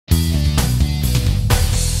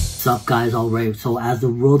What's up, guys? All right, so as the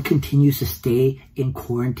world continues to stay in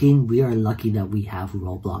quarantine, we are lucky that we have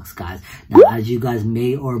Roblox, guys. Now, as you guys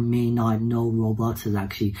may or may not know, Roblox is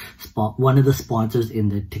actually one of the sponsors in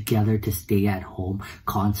the Together to Stay at Home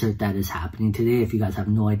concert that is happening today. If you guys have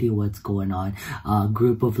no idea what's going on, a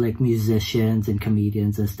group of like musicians and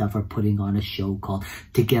comedians and stuff are putting on a show called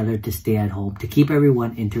Together to Stay at Home to keep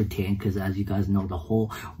everyone entertained, because as you guys know, the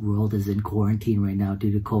whole world is in quarantine right now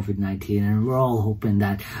due to COVID-19, and we're all hoping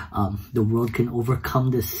that the world can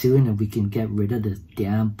overcome this soon and we can get rid of this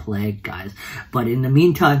damn plague, guys. But in the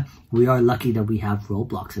meantime, we are lucky that we have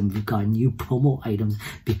Roblox, and we've got new promo items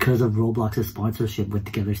because of Roblox's sponsorship with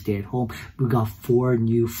Together Stay at Home. We got 4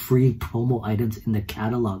 new free promo items in the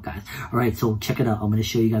catalog, guys. All right, so check it out. I'm going to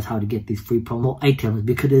show you guys how to get these free promo items,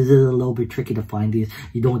 because it is a little bit tricky to find these.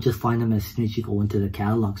 You don't just find them as soon as you go into the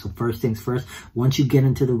catalog. So first things first, once you get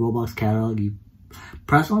into the Roblox catalog, you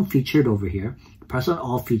press on featured over here. Press on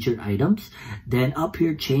all featured items. Then up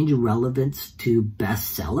here, change relevance to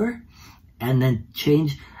bestseller, and then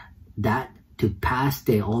change that to past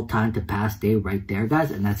day, all time to past day right there,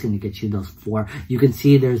 guys. And that's going to get you those 4. You can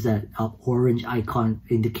see there's that orange icon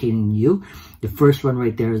indicating new. The first one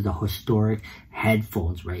right there is the historic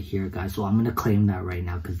headphones right here, guys. So I'm going to claim that right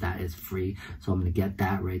now because that is free. So I'm going to get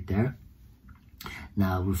that right there.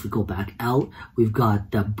 Now, if we go back out, we've got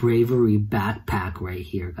the Bravery backpack right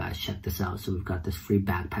here, guys. Check this out. So we've got this free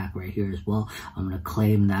backpack right here as well. I'm going to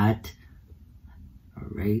claim that. All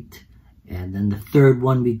right. And then the third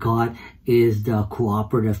one we got is the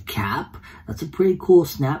cooperative cap. That's a pretty cool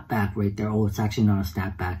snapback right there. Oh, it's actually not a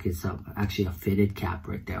snapback. It's actually a fitted cap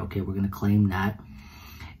right there. Okay, we're going to claim that.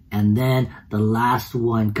 And then the last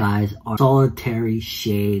one, guys, are solitary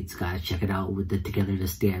shades, guys. Check it out with the Together to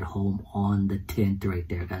Stay at Home on the tint right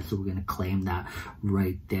there, guys. So we're going to claim that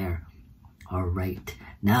right there. All right.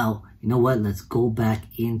 Now, you know what? Let's go back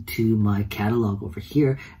into my catalog over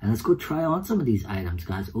here and let's go try on some of these items,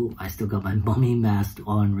 guys. Oh, I still got my mummy mask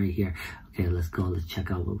on right here. Okay, let's go. Let's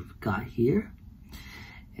check out what we've got here.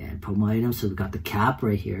 And promo items, so we got the cap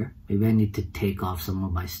right here. Maybe I need to take off some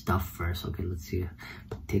of my stuff first. Okay, let's see.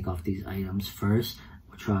 Take off these items first.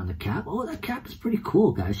 We'll try on the cap. Oh, that cap is pretty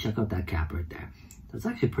cool, guys. Check out that cap right there. That's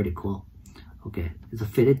actually pretty cool. Okay, it's a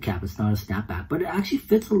fitted cap. It's not a snapback, but it actually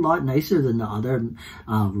fits a lot nicer than the other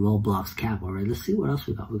Roblox cap. All right, let's see what else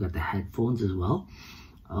we got. We got the headphones as well.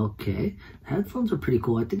 Okay, headphones are pretty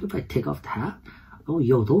cool. I think if I take off the hat, oh,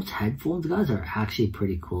 yo, those headphones, guys, are actually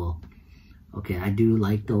pretty cool. Okay, I do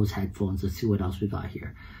like those headphones. Let's see what else we got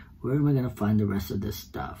here. Where am I going to find the rest of this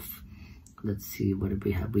stuff? Let's see, what did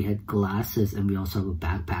we have? We had glasses, and we also have a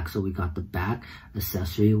backpack. So we got the back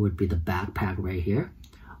accessory would be the backpack right here.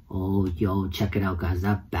 Oh, yo, check it out, guys.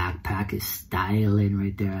 That backpack is styling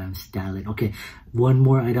right there. I'm styling. Okay, one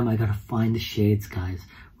more item. I got to find the shades, guys.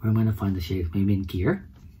 Where am I going to find the shades? Maybe in gear?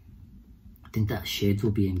 I think that shades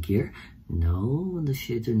will be in gear. No, the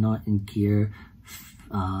shades are not in gear.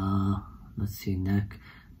 Let's see, neck,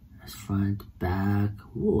 front, back.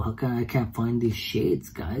 Whoa, how come I can't find these shades,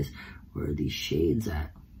 guys? Where are these shades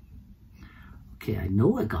at? Okay, I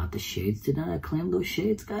know I got the shades. Did I claim those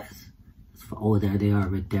shades, guys? Oh, there they are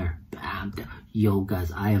right there. Bam. Yo,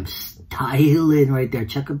 guys, I am styling right there.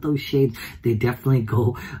 Check out those shades. They definitely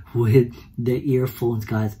go with the earphones,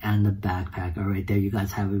 guys, and the backpack. All right, there you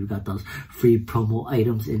guys have it. We got those free promo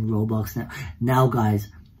items in Roblox now. Now, guys,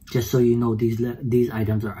 just so you know, these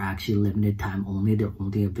items are actually limited time only. They're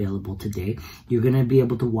only available today. You're going to be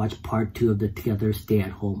able to watch part 2 of the Together Stay at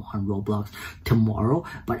Home on Roblox tomorrow.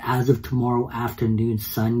 But as of tomorrow afternoon,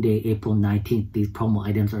 Sunday, April 19th, these promo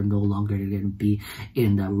items are no longer going to be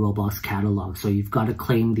in the Roblox catalog. So you've got to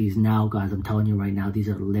claim these now, guys. I'm telling you right now, these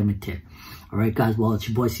are limited. All right, guys. Well, it's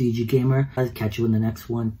your boy CG Gamer. Guys, catch you in the next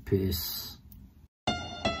one. Peace.